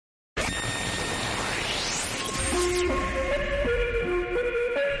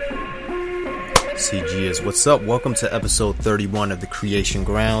CG what's up? Welcome to episode 31 of the Creation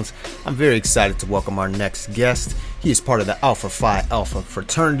Grounds. I'm very excited to welcome our next guest. He is part of the Alpha Phi Alpha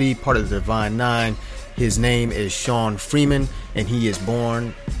fraternity, part of the Divine Nine. His name is Sean Freeman, and he is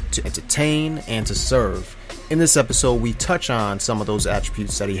born to entertain and to serve. In this episode, we touch on some of those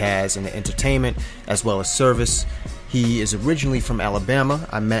attributes that he has in the entertainment as well as service. He is originally from Alabama.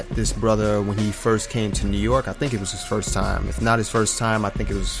 I met this brother when he first came to New York. I think it was his first time. If not his first time, I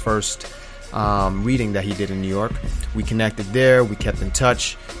think it was his first reading that he did in New York. We connected there, we kept in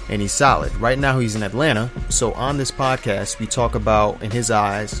touch, and he's solid. Right now he's in Atlanta. So on this podcast, we talk about, in his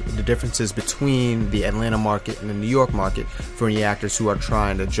eyes, the differences between the Atlanta market and the New York market for any actors who are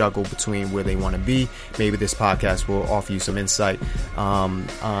trying to juggle between where they want to be. Maybe this podcast will offer you some insight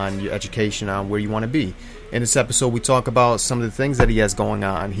on your education on where you want to be. In this episode, we talk about some of the things that he has going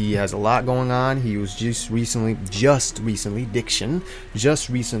on. He has a lot going on. He was just recently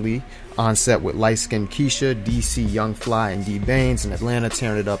on set with Light Skin Keisha, DC Young Fly, and D Baines in Atlanta,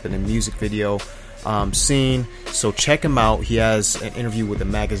 tearing it up in the music video scene. So check him out. He has an interview with a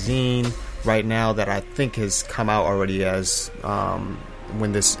magazine right now that I think has come out already as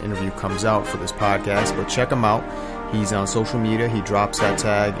when this interview comes out for this podcast. But check him out. He's on social media. He drops that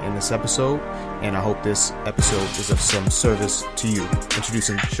tag in this episode, and I hope this episode is of some service to you.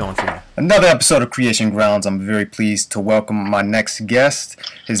 Introducing Sean Freeman. Another episode of Creation Grounds. I'm very pleased to welcome my next guest.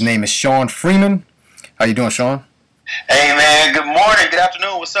 His name is Sean Freeman. How you doing, Sean? Hey, man. Good morning. Good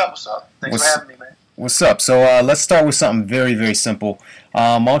afternoon. What's up? Thanks for having me, man. What's up? So let's start with something very, very simple.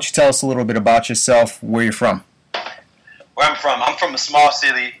 Why don't you tell us a little bit about yourself, where you're from? Where I'm from? I'm from a small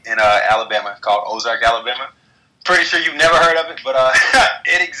city in Alabama called Ozark, Alabama. Pretty sure you've never heard of it, but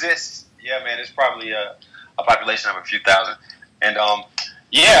it exists. Yeah, man, it's probably a population of a few thousand. And,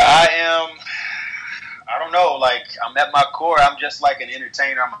 I am, I don't know, like, I'm at my core, I'm just like an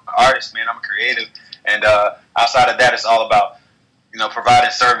entertainer. I'm an artist, man. I'm a creative. And outside of that, it's all about,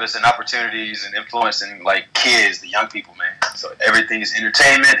 providing service and opportunities and influencing, like, kids, the young people, man. So everything is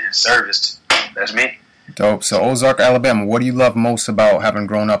entertainment and service. That's me. Dope. So Ozark, Alabama, what do you love most about having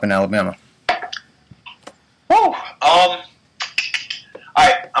grown up in Alabama? Woo! All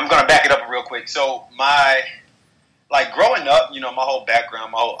right, I'm gonna back it up real quick. So growing up, my whole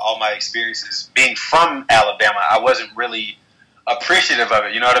background, all my experiences being from Alabama, I wasn't really appreciative of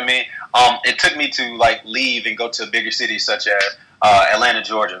it. You know what I mean? It took me to leave and go to bigger cities such as Atlanta,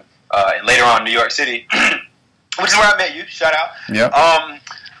 Georgia, and later on New York City, which is where I met you. Shout out. Yeah.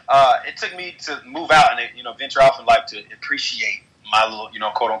 It took me to move out and venture off in life to appreciate my little,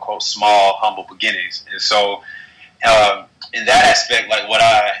 quote unquote, small, humble beginnings. And so, in that aspect, what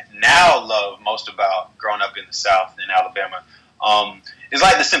I now love most about growing up in the South in Alabama, is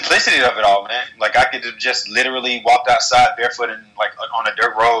the simplicity of it all, man. I could have just literally walked outside barefoot and on a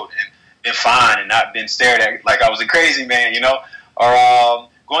dirt road and been fine and not been stared at like I was a crazy man, or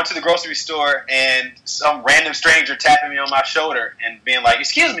going to the grocery store and some random stranger tapping me on my shoulder and being like,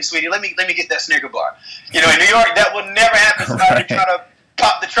 "Excuse me, sweetie, let me get that Snicker bar." In New York, that would never happen. Somebody trying to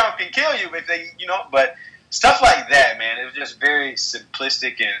pop the trunk and kill you if they, but stuff like that, man. It was just very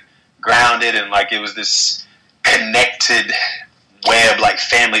simplistic and grounded, and it was this connected web,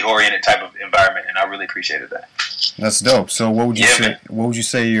 family-oriented type of environment, and I really appreciated that. That's dope. So what would you say? Man. What would you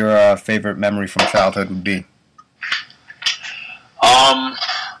say your favorite memory from childhood would be?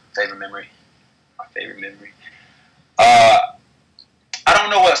 My favorite memory. I don't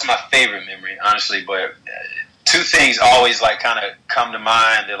know what's my favorite memory, honestly, but two things always kind of come to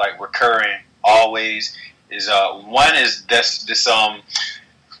mind. They're recurring always. Is one is this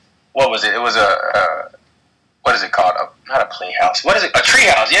what was it? It was what is it called? Not a playhouse. What is it? A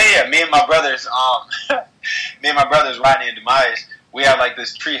treehouse. Yeah. Me and my brothers, Rodney and Demise, we have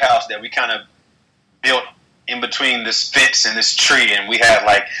this treehouse that we kind of built in between this fence and this tree, and we had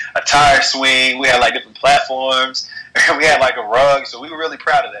a tire swing, we had different platforms, we had a rug, so we were really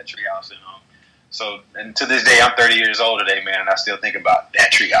proud of that treehouse. And to this day, I'm 30 years old today, man, and I still think about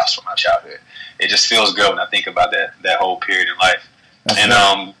that treehouse from my childhood. It just feels good when I think about that whole period in life. That's and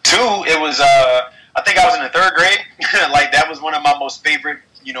right. Two, it was I think I was in the third grade. That was one of my most favorite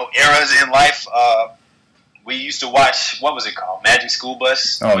eras in life. We used to watch, what was it called? Magic School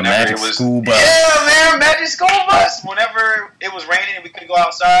Bus. Oh, Magic School Bus. Yeah, man, Magic School Bus. Whenever it was raining and we couldn't go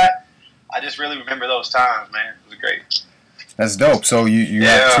outside, I just really remember those times, man. It was great. That's dope. So you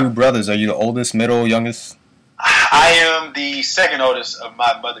have two brothers. Are you the oldest, middle, youngest? I am the second oldest of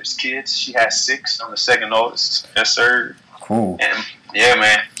my mother's kids. She has 6. I'm the second oldest. Yes, sir. Cool. And, yeah,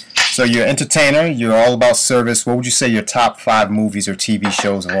 man. So you're an entertainer. You're all about service. What would you say your top 5 movies or TV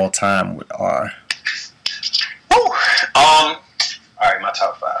shows of all time are? All right, my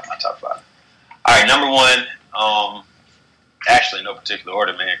top five. right, number one. Actually, no particular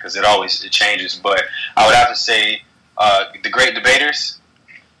order, man, because it changes. But I would have to say The Great Debaters.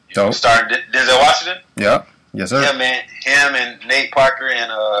 Starring Denzel Washington. Yeah. Yes, sir. Yeah, man. Him and Nate Parker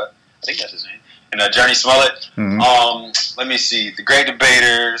and I think that's his name. And Journey Smollett. Mm-hmm. Let me see. The Great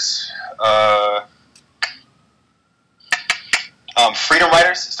Debaters. Freedom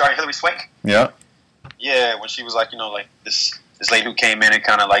Writers, starring Hilary Swank. Yeah. Yeah, when she was like, this lady who came in and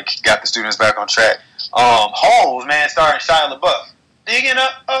kind of like got the students back on track. Holes, man, starring Shia LaBeouf. Digging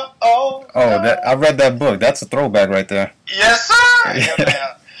up, I read that book. That's a throwback right there. Yes, sir. Yeah, man.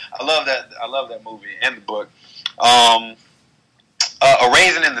 I love that movie and the book. A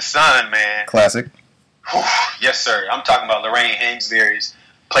Raisin in the Sun, man. Classic. Yes, sir. I'm talking about Lorraine Hansberry's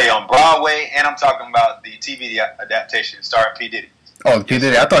play on Broadway, and I'm talking about the TV adaptation starring P. Diddy. Oh, P.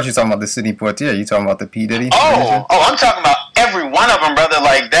 Diddy. I thought you were talking about the Sidney Poitier. You talking about the P. Diddy? I'm talking about every one of them, brother.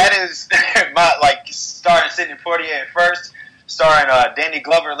 Like, that is starring Sidney Poitier at first, starring Danny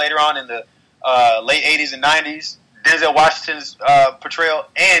Glover later on in the late 80s and 90s, Denzel Washington's portrayal,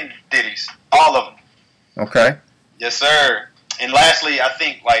 and Diddy's. All of them. Okay. Yes, sir. And lastly, I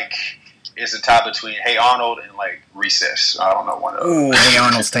think, it's a tie between Hey Arnold and, Recess. I don't know one of them. Ooh, Hey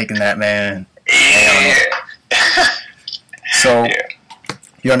Arnold's taking that, man. Yeah. So,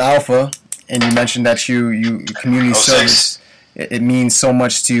 you're an alpha, and you mentioned that you community service. It means so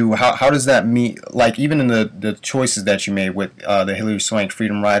much to you. How does that mean? Even in the choices that you made with the Hilary Swank,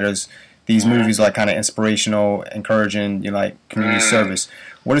 Freedom Riders, these movies kind of inspirational, encouraging, community service.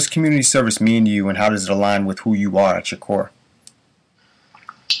 What does community service mean to you, and how does it align with who you are at your core?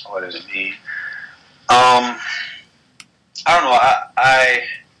 What does it mean? I don't know.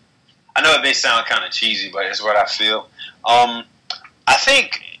 I know it may sound kind of cheesy, but it's what I feel. I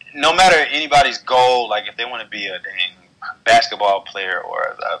think no matter anybody's goal, if they want to be a dang basketball player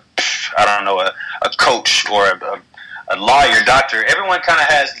or a coach or a lawyer, doctor, everyone kind of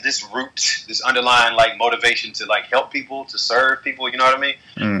has this root, this underlying motivation to help people, to serve people. You know what I mean?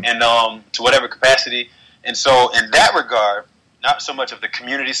 And to whatever capacity. And so in that regard, not so much of the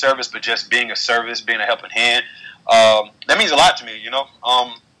community service, but just being a service, being a helping hand. That means a lot to me.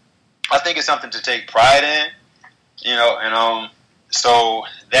 I think it's something to take pride in. And so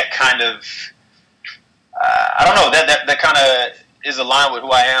that kind of I don't know, that kind of is aligned with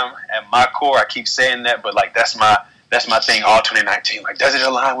who I am at my core. I keep saying that, but that's my thing all 2019. Does it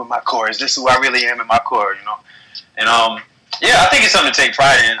align with my core? Is this who I really am at my core? And I think it's something to take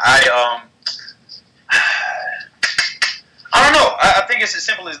pride in. I don't know. I think it's as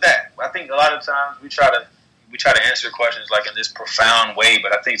simple as that. I think a lot of times we try to answer questions in this profound way,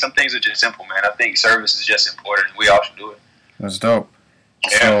 but I think some things are just simple, man. I think service is just important, and we all should do it. That's dope.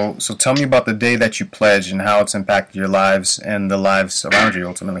 Yeah. So tell me about the day that you pledged and how it's impacted your lives and the lives around you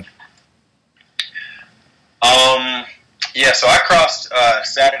ultimately. So I crossed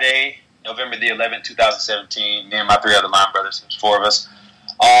Saturday, November the 11th, 2017. Me and my 3 other line brothers. There's 4 of us.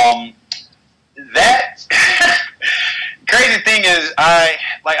 That crazy thing is, I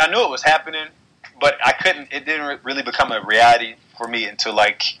knew it was happening, but it didn't really become a reality for me until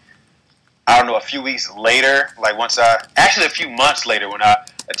a few weeks later, a few months later when I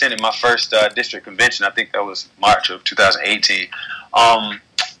attended my first district convention. I think that was March of 2018.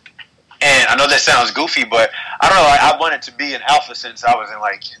 And I know that sounds goofy, but I don't know, I wanted to be an alpha since I was in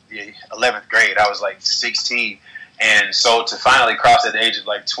the 11th grade. I was 16. And so to finally cross at the age of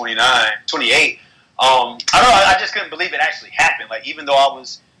 28, I don't know, I just couldn't believe it actually happened. Even though I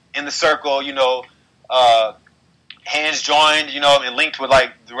was in the circle, hands joined, and linked with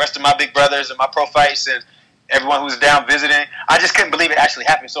the rest of my big brothers and my pro fights and everyone who was down visiting, I just couldn't believe it actually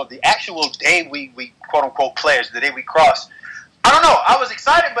happened. So the actual day we quote unquote pledged, the day we crossed, I don't know, I was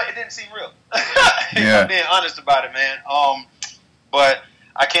excited, but it didn't seem real. I'm being honest about it, man. But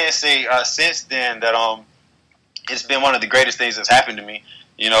I can't say since then that it's been one of the greatest things that's happened to me.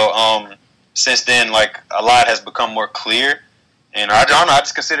 Since then, a lot has become more clear, and I don't know, I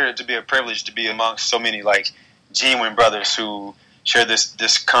just consider it to be a privilege to be amongst so many genuine brothers who share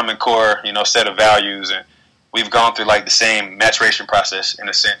this common core, set of values, and we've gone through the same maturation process in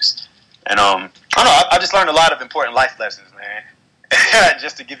a sense. And I don't know, I just learned a lot of important life lessons, man.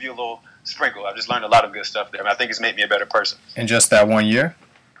 Just to give you a little sprinkle, I've just learned a lot of good stuff there. I think it's made me a better person. In just that 1 year?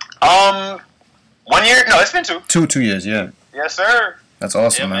 1 year? No, it's been 2. 2 years, yeah. Yes, sir. That's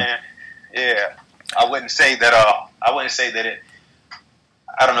awesome, man. Yeah. I wouldn't say that it,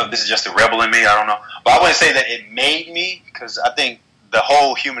 I don't know if this is just a rebel in me, I don't know. But I wouldn't say that it made me, because I think the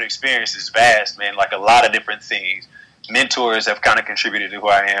whole human experience is vast, man. A lot of different things. Mentors have kind of contributed to who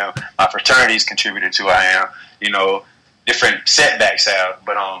I am. My fraternities contributed to who I am. Different setbacks have.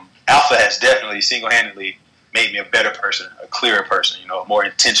 But Alpha has definitely single-handedly made me a better person, a clearer person, a more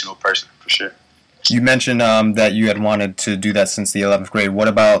intentional person for sure. You mentioned that you had wanted to do that since the 11th grade. What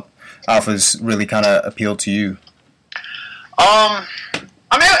about Alpha's really kind of appealed to you? I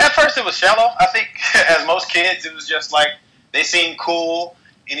mean, at first it was shallow. I think, as most kids, it was just like they seemed cool.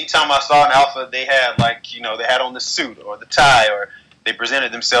 Anytime I saw an Alpha, they had they had on the suit or the tie, or they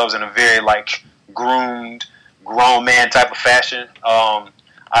presented themselves in a very groomed, grown man type of fashion.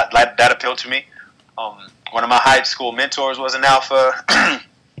 That appealed to me. One of my high school mentors was an Alpha.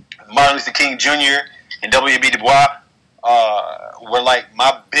 Martin Luther King Jr. and W.B. Du Bois were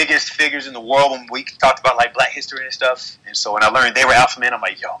my biggest figures in the world when we talked about Black history and stuff. And so when I learned they were Alpha men, I'm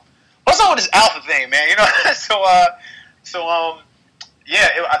like, yo, what's up with this Alpha thing, man? I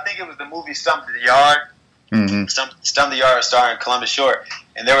think it was the movie Stump the Yard. Mm-hmm. Stump the Yard starring Columbus Short,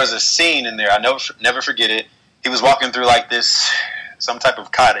 and there was a scene in there. I never forget it. He was walking through some type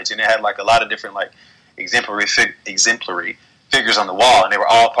of cottage, and it had a lot of different exemplary figures on the wall, and they were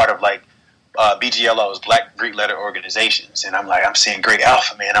all part of BGLOs, Black Greek Letter Organizations. And I'm seeing great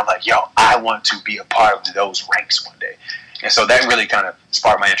Alpha man. I'm like, yo, I want to be a part of those ranks one day. And so that really kind of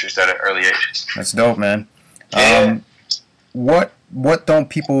sparked my interest at an early age. That's dope, man. Yeah. What don't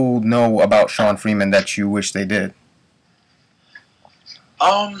people know about Sean Freeman that you wish they did?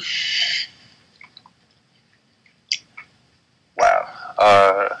 Wow.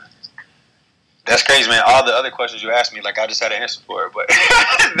 That's crazy, man. All the other questions you asked me, I just had an answer for it, but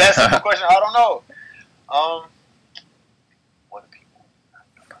that's a good question. I don't know. What do people?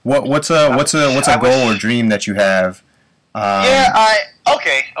 What's a goal or dream that you have?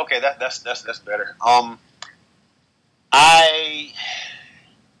 Okay. That's better. Oh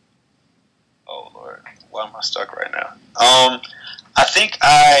Lord, why am I stuck right now? I think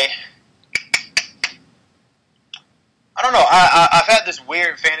I don't know. I've had this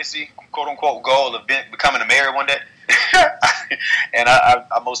weird fantasy, quote unquote, goal of becoming a mayor one day, and I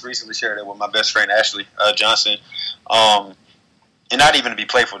most recently shared it with my best friend Ashley Johnson, and not even to be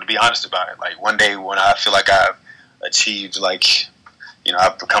playful, to be honest about it. One day when I feel like I've achieved,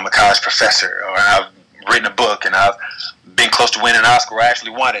 I've become a college professor, or I've written a book, and I've been close to winning an Oscar, or I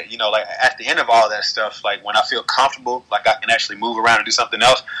actually won it. At the end of all that stuff, when I feel comfortable, I can actually move around and do something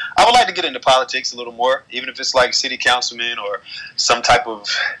else, I would like to get into politics a little more, even if it's city councilman or some type of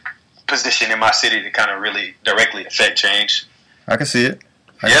position in my city to kind of really directly affect change. I can see it.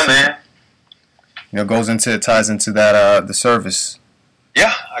 Man. Ties into that the service.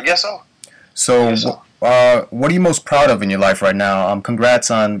 Yeah, I guess so. So. What are you most proud of in your life right now? Congrats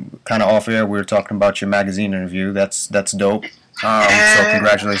on kind of off air. We were talking about your magazine interview. That's dope. So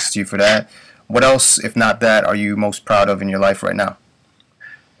congratulations to you for that. What else, if not that, are you most proud of in your life right now?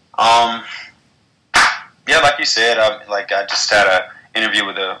 Yeah, like you said, I just had an interview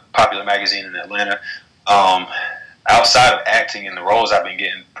with a popular magazine in Atlanta. Outside of acting and the roles I've been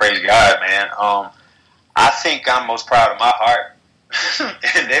getting, praise God, man. I think I'm most proud of my heart.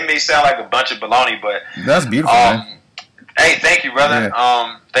 And they may sound like a bunch of baloney, but that's beautiful, man. Hey, thank you, brother.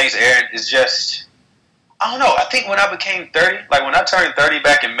 Yeah. Thanks, Aaron. It's just, I don't know. I think when I became 30, when I turned 30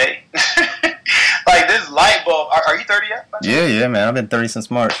 back in May, this light bulb. Are you 30 yet? Yeah, man. I've been 30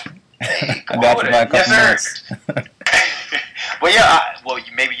 since March. Hey, I got you by a couple months. Well, yeah.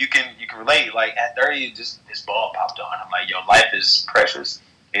 Maybe you can relate. At 30, just this bulb popped on. I'm like, yo, life is precious.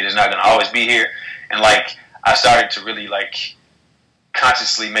 It is not gonna always be here. And I started to really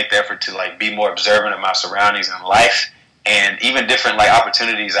consciously make the effort to be more observant of my surroundings in life, and even different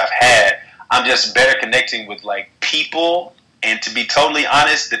opportunities I've had. I'm just better connecting with people, and to be totally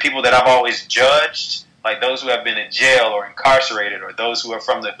honest, the people that I've always judged, those who have been in jail or incarcerated, or those who are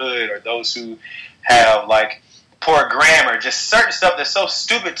from the hood, or those who have poor grammar, just certain stuff that's so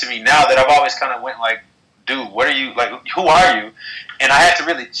stupid to me now that I've always kind of went dude, what are you, who are you? And I had to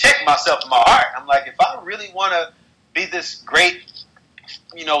really check myself in my heart. I'm if I really want to be this great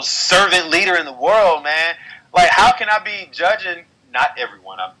servant leader in the world, man, how can I be judging? Not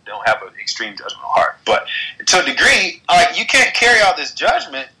everyone. I don't have an extreme judgmental heart, but to a degree, you can't carry out this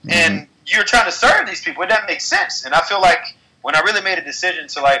judgment, and you're trying to serve these people. It doesn't make sense. And I feel when I really made a decision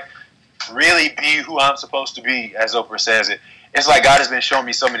to really be who I'm supposed to be, as Oprah says it, it's God has been showing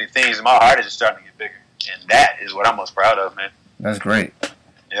me so many things, and my heart is just starting to get bigger. And that is what I'm most proud of, man. That's great.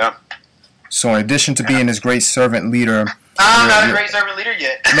 Yeah. So in addition to being this great servant leader, I'm not a great servant leader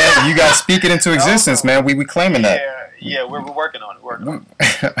yet. Man, you guys speak it into existence, man. We claiming that. Yeah, we're working on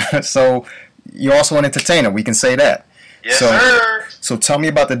it. So you're also an entertainer. We can say that. Yes, sir. So tell me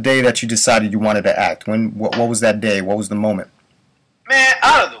about the day that you decided you wanted to act. What was that day? What was the moment? Man,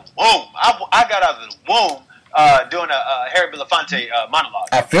 out of the womb. I got out of the womb doing a Harry Belafonte monologue.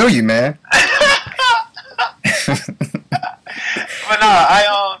 I feel you, man. But no,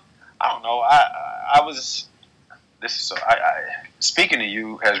 I don't know. I was. This is so. Speaking to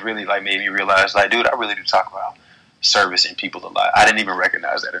you has really like made me realize, like, dude, I really do talk about service and people a lot. I didn't even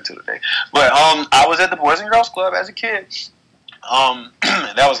recognize that until today. But I was at the Boys and Girls Club as a kid.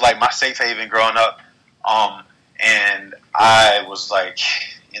 That was like my safe haven growing up. And I was like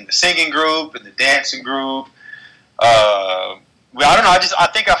in the singing group, in the dancing group. Well, I don't know. I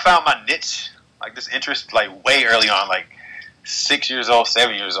think I found my niche, like this interest, like way early on, like 6 years old,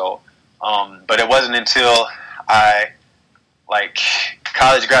 7 years old. But it wasn't until like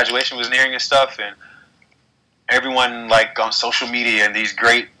college graduation was nearing and stuff, and everyone like on social media and these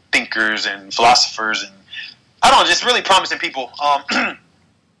great thinkers and philosophers and I don't know, just really promising people,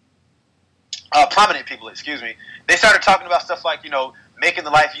 prominent people, excuse me. They started talking about stuff like, making the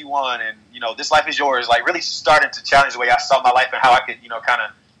life you want and, this life is yours, like really starting to challenge the way I saw my life and how I could, kind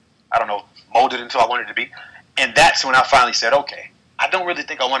of, I don't know, mold it into I wanted it to be. And that's when I finally said, okay, I don't really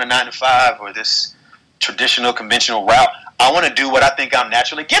think I want a 9-to-5 or this traditional, conventional route. I want to do what I think I'm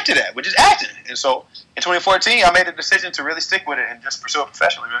naturally gifted at, which is acting. And so in 2014, I made a decision to really stick with it and just pursue it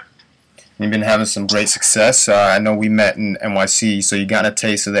professionally, man. You've been having some great success. I know we met in NYC, so you got a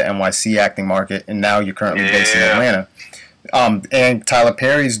taste of the NYC acting market, and now you're currently based in Atlanta. And Tyler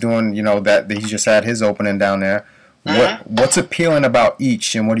Perry's doing, that he just had his opening down there. Mm-hmm. What's appealing about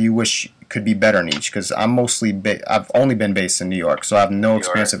each, and what do you wish could be better in each? Because I'm mostly I've only been based in New York, so I have no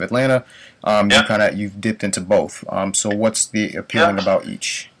experience of Atlanta. You've dipped into both. So what's the appealing about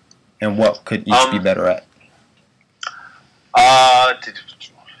each, and what could each be better at?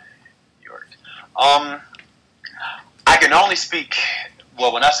 I can only speak.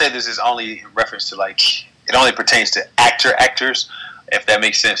 Well, when I say this is only in reference to like it only pertains to actors, if that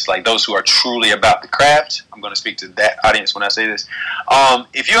makes sense. Like those who are truly about the craft. I'm going to speak to that audience when I say this.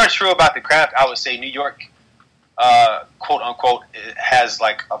 If you are true about the craft, I would say New York, quote unquote, has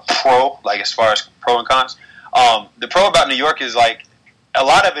like a pro, like as far as pro and cons. The pro about New York is like a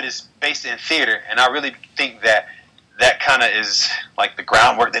lot of it is based in theater, and I really think that kind of is like the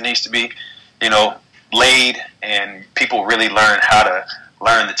groundwork that needs to be, laid, and people really learn how to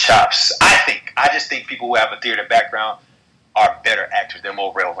learn the chops. I just think people who have a theater background are better actors. They're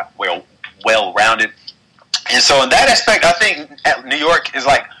more well-rounded. And so in that aspect, I think New York is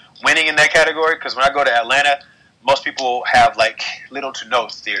like winning in that category, because when I go to Atlanta, most people have like little to no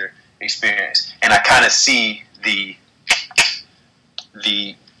theater experience. And I kind of see the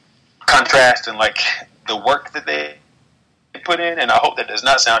contrast and like the work that they put in, and I hope that does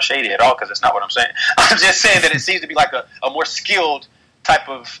not sound shady at all, because that's not what I'm saying. I'm just saying that it seems to be like a more skilled type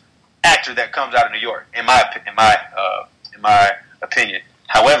of actor that comes out of New York, in my opinion.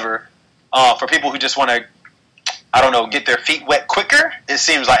 However, for people who just want to, I don't know, get their feet wet quicker, it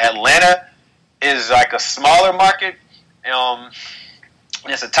seems like Atlanta is like a smaller market.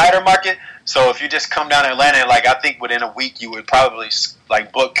 It's a tighter market. So if you just come down to Atlanta, like I think within a week you would probably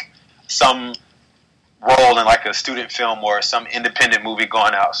like book some role in like a student film or some independent movie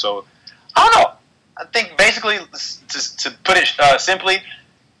going out. So I don't know. I think basically, to put it simply,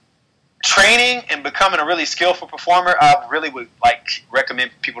 training and becoming a really skillful performer, I really would like recommend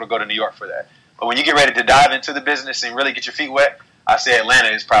people to go to New York for that. But when you get ready to dive into the business and really get your feet wet, I say Atlanta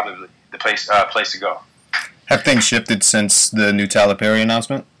is probably the place to go. Have things shifted since the new Tyler Perry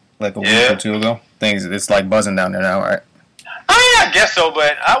announcement, like a week or two ago? It's like buzzing down there now, right? I guess so,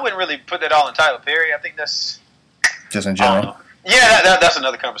 but I wouldn't really put that all in Tyler Perry. I think that's just in general. Yeah, that's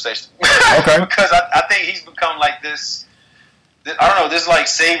another conversation. Okay. Because I think he's become like this. I don't know. This is like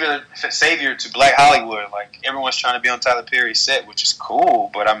savior to Black Hollywood. Like everyone's trying to be on Tyler Perry's set, which is cool.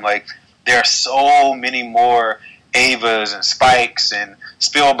 But I'm like, there are so many more Avas and Spikes and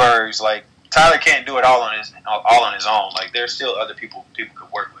Spielbergs. Like Tyler can't do it all on his own. Like there's still other people could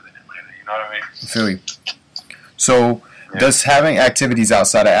work with in Atlanta. You know what I mean? I feel you. So. Yeah. Does having activities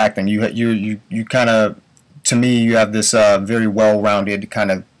outside of acting, you kind of, to me, you have this very well-rounded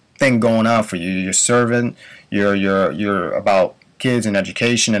kind of thing going on for you. You're serving, you're about kids and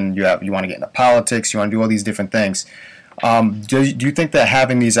education, and you want to get into politics. You want to do all these different things. Do you think that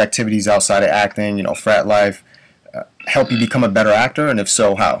having these activities outside of acting, frat life, help you become a better actor? And if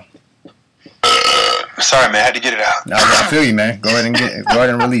so, how? Sorry, man, I had to get it out. No, I feel you, man. Go ahead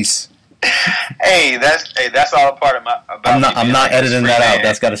and release. Hey, that's all a part of my. I'm not editing that out.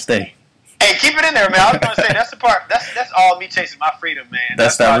 That's got to stay. Hey, keep it in there, man. I was gonna say that's the part. That's all me chasing my freedom, man.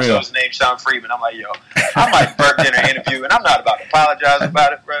 That's that real. I chose the name Sean Freeman. I'm like, I might burp in an interview, and I'm not about to apologize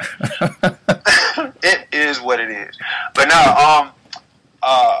about it, bro. It is what it is. But now,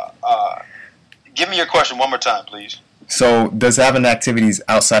 me your question one more time, please. So, does having activities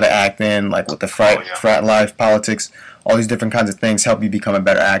outside of acting, like with the frat life, politics, all these different kinds of things, help you become a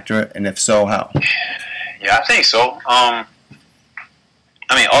better actor? And if so, how? Yeah, I think so. I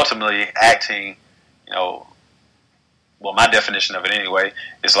mean, ultimately, acting, well, my definition of it anyway,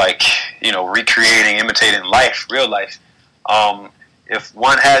 is like, recreating, imitating life, real life. If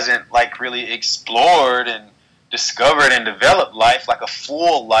one hasn't, like, really explored and discovered and developed life, like a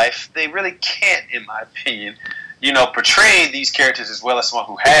full life, they really can't, in my opinion, portray these characters as well as someone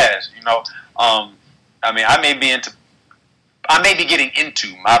who has, I mean, I may be getting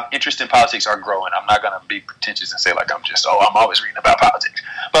into, my interest in politics are growing. I'm not going to be pretentious and say like I'm always reading about politics.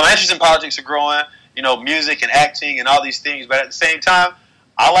 But my interest in politics are growing, music and acting and all these things. But at the same time,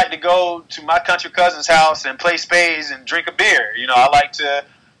 I like to go to my country cousin's house and play spades and drink a beer. I like to,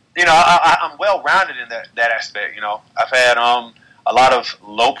 I'm well-rounded in that aspect. I've had a lot of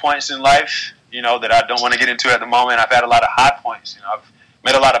low points in life, that I don't want to get into at the moment. I've had a lot of high points. I've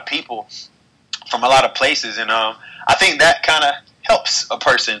met a lot of people from a lot of places, and I think that kind of helps a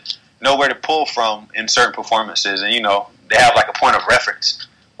person know where to pull from in certain performances, and they have like a point of reference.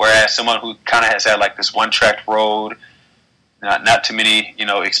 Whereas someone who kind of has had like this one-track road, not too many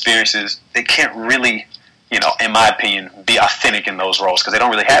experiences, they can't really, in my opinion, be authentic in those roles because they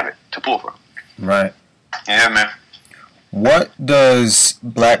don't really have it to pull from. Right. Yeah, man. What does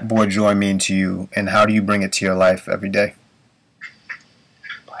Black Boy Joy mean to you, and how do you bring it to your life every day?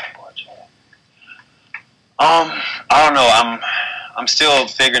 Black Boy Joy. I don't know. I'm still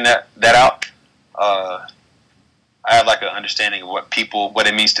figuring that out. I have like an understanding of what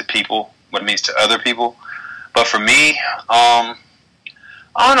it means to people, what it means to other people. But for me, I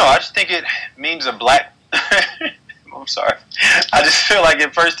don't know. I just think it means a black. I'm sorry. I just feel like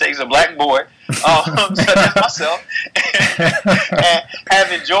it first takes a black boy, such as myself, and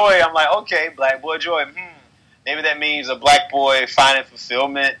having joy. I'm like, okay, Black Boy Joy. Maybe that means a black boy finding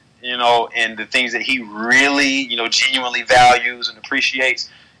fulfillment, in the things that he really, genuinely values and appreciates.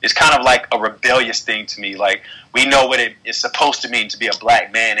 It's kind of like a rebellious thing to me. Like, we know what it is supposed to mean to be a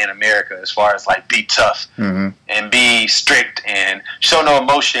black man in America, as far as like be tough and be strict and show no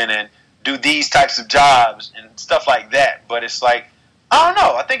emotion and do these types of jobs and stuff like that. But it's like, I don't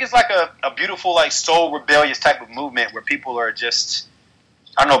know. I think it's like a beautiful, like, soul rebellious type of movement where people are just,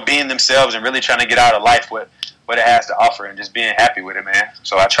 I don't know, being themselves and really trying to get out of life what it has to offer and just being happy with it, man.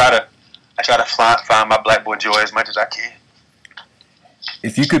 So I try to find my Black Boy Joy as much as I can.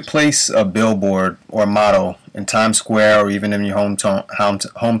 If you could place a billboard or a motto in Times Square or even in your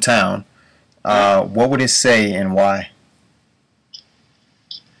hometown, what would it say and why?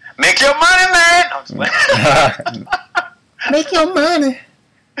 Make your money, man! No, I'm just playing. Make your money.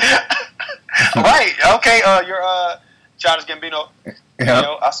 Right. Okay. You're Childish Gambino.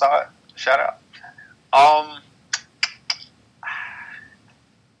 Yeah. I saw it. Shout out. I'm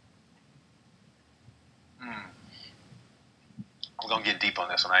gonna get deep on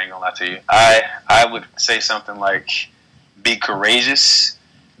this one. I ain't gonna lie to you. I would say something like, be courageous,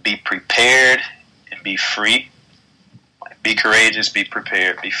 be prepared, and be free. Be courageous, be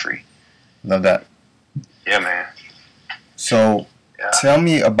prepared, be free. Love that. Yeah, man. So, Tell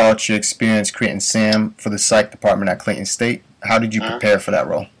me about your experience creating Sam for the psych department at Clayton State. How did you prepare for that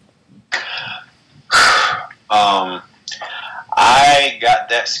role? I got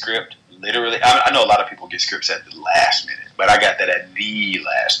that script literally. I know a lot of people get scripts at the last minute, but I got that at the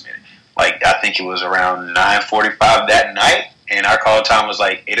last minute. Like, I think it was around 9:45 that night, and our call time was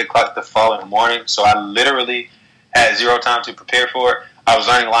like 8 o'clock the following morning. So I literally had zero time to prepare for it. I was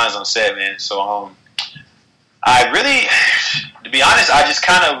learning lines on set, man. So I really, to be honest, I just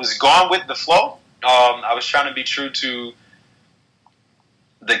kind of was going with the flow. I was trying to be true to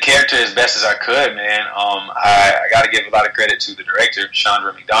the character as best as I could, man. I got to give a lot of credit to the director,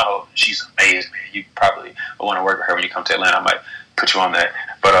 Chandra McDonald. She's amazing, man. You probably will want to work with her when you come to Atlanta. I might put you on that.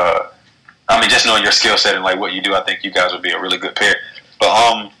 But, I mean, just knowing your skill set and, like, what you do, I think you guys would be a really good pair.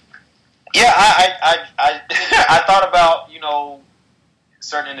 But, yeah, I thought about,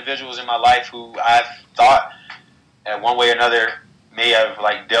 certain individuals in my life who I've thought at one way or another may have,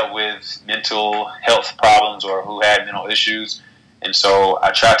 like, dealt with mental health problems or who had mental issues. And so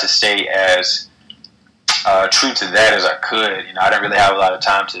I tried to stay as true to that as I could. I didn't really have a lot of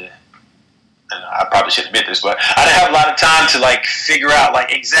time to, and I probably shouldn't admit this, but I didn't have a lot of time to, like, figure out,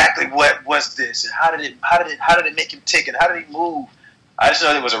 like, exactly what was this and how did it make him tick and how did he move. I just know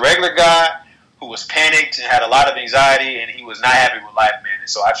that it was a regular guy who was panicked and had a lot of anxiety and he was not happy with life, man. And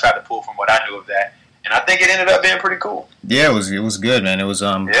so I tried to pull from what I knew of that. And I think it ended up being pretty cool. Yeah, it was good, man. It was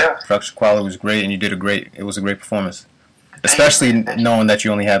production quality was great, and you did it was a great performance. Especially knowing that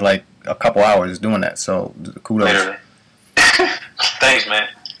you only had like a couple hours doing that. So kudos. Literally. Thanks, man.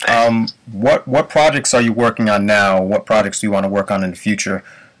 Thanks. What projects are you working on now? What projects do you want to work on in the future?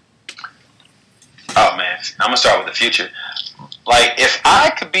 Oh man, I'm gonna start with the future. Like, if I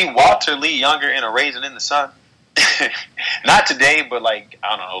could be Walter Lee Younger in A Raisin in the Sun, not today, but like,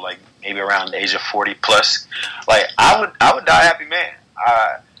 I don't know, like maybe around the age of 40 plus, like I would die a happy man.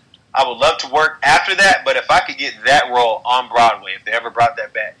 I would love to work after that, but if I could get that role on Broadway, if they ever brought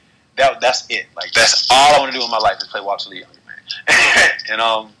that back, that's it. Like, that's all I want to do in my life is play Walter Lee Younger, man. And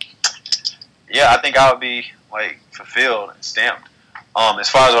yeah, I think I would be like fulfilled and stamped. As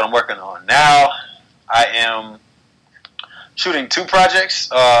far as what I'm working on now, I am shooting 2 projects.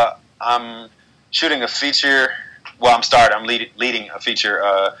 I'm shooting a feature. Well, I'm leading a feature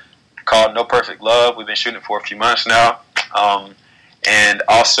called No Perfect Love. We've been shooting it for a few months now. And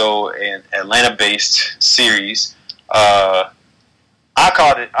also an Atlanta-based series. I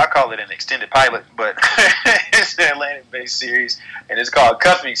call it an extended pilot, but it's an Atlanta-based series, and it's called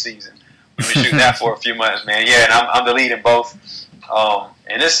Cuffing Season. We've been shooting that for a few months, man. Yeah, and I'm the lead in both.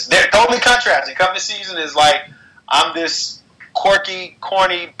 And they're totally contrasting. Cuffing Season is like, I'm this quirky,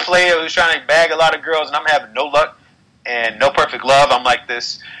 corny player who's trying to bag a lot of girls, and I'm having no luck. And No Perfect Love, I'm like the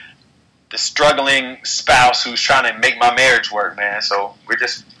struggling spouse who's trying to make my marriage work, man. So we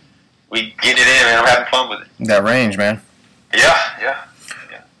get it in, and I'm having fun with it. That range, man. Yeah.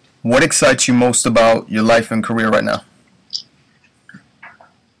 What excites you most about your life and career right now?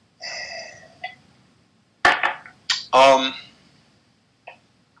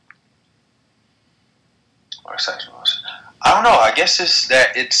 What excites me most? I don't know. I guess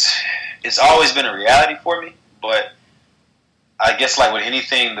it's always been a reality for me, but I guess like with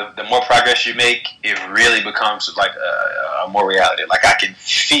anything, the more progress you make, it really becomes like a more reality. Like, I can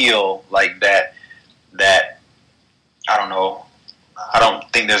feel like that I don't know. I don't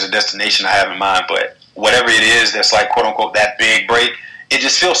think there's a destination I have in mind, but whatever it is that's like, quote unquote, that big break, it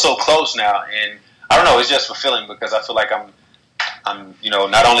just feels so close now. And I don't know, it's just fulfilling because I feel like I'm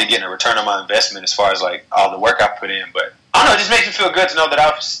not only getting a return on my investment as far as like all the work I put in, but I don't know, it just makes me feel good to know that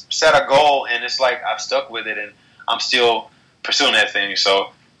I've set a goal and it's like I've stuck with it and I'm still pursuing that thing.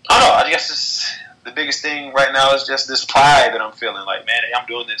 So I don't know, I guess the biggest thing right now is just this pride that I'm feeling like, man, hey, I'm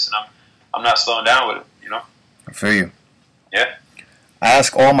doing this and I'm not slowing down with it, you know? I feel you. Yeah. I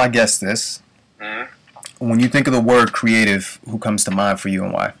ask all my guests this. Mm-hmm. When you think of the word creative, who comes to mind for you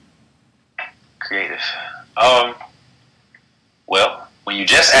and why? Creative. Well, when you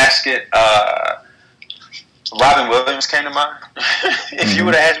just asked it, Robin Williams came to mind. If you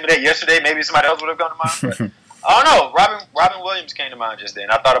would have asked me that yesterday, maybe somebody else would have come to mind. But, I don't know. Robin Williams came to mind just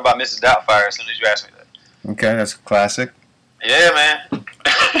then. I thought about Mrs. Doubtfire as soon as you asked me that. Okay, that's a classic. Yeah, man.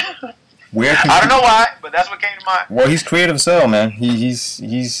 I don't know why, but that's what came to mind. Well, he's creative as hell, man. He's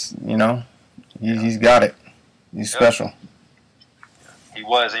got it. He's special. He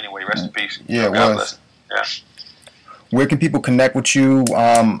was anyway. Rest in peace. Yeah, it God was. bless. Yeah. Where can people connect with you?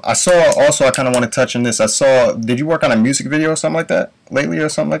 I saw also, I kind of want to touch on this. did you work on a music video or something like that lately or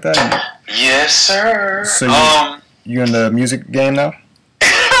something like that? Yes, sir. So you in the music game now?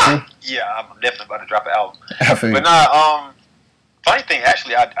 Yeah, I'm definitely about to drop an album. But funny thing,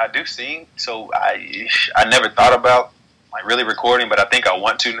 actually, I do sing, so I never thought about like really recording, but I think I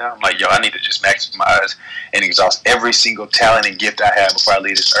want to now. I'm like, I need to just maximize and exhaust every single talent and gift I have before I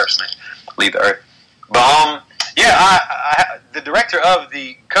leave this earth, man. Leave the earth. But the director of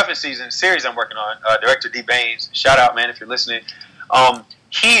the Cuffing Season series I'm working on, director D. Baines, shout out, man, if you're listening.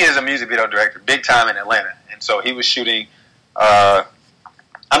 He is a music video director, big time in Atlanta, and so he was shooting. I'm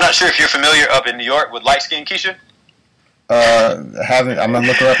not sure if you're familiar up in New York with Light Skin Keisha. Haven't. I'm gonna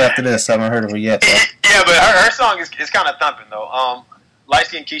look her up after this. I haven't heard of her yet. Though. Yeah, but her song is kind of thumping though. Light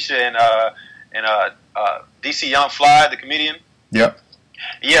Skin Keisha and DC Young Fly, the comedian. Yep.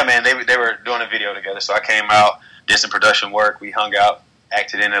 Yeah, man, they were doing a video together, so I came out, did some production work, we hung out,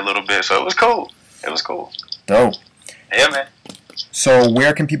 acted in it a little bit, so it was cool. Dope. Yeah, man. So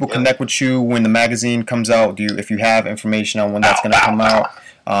where can people connect with you when the magazine comes out? If you have information on when that's going to come out?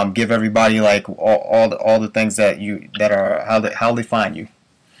 Give everybody like all the things that are how they find you.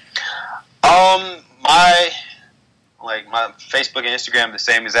 My Facebook and Instagram, the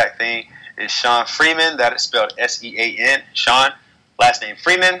same exact thing. Is Sean Freeman. That is spelled Sean. Sean, last name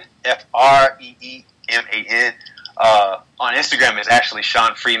Freeman, Freeman. On Instagram is actually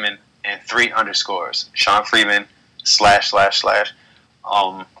Sean Freeman and 3 underscores. Sean Freeman ///.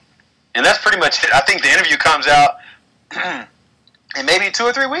 And that's pretty much it. I think the interview comes out in maybe 2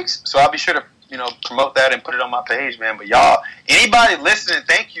 or 3 weeks, so I'll be sure to promote that and put it on my page, man. But y'all, anybody listening,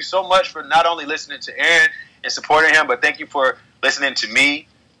 thank you so much for not only listening to Aaron and supporting him, but thank you for listening to me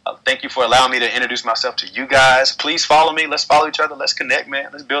Thank you for allowing me to introduce myself to you guys. Please follow me. Let's follow each other. Let's connect, man.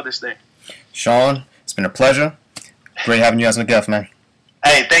 Let's build this thing. Sean, it's been a pleasure. Great having you as my guest, man.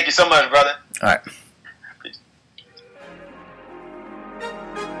 Hey, thank you so much, brother. All right.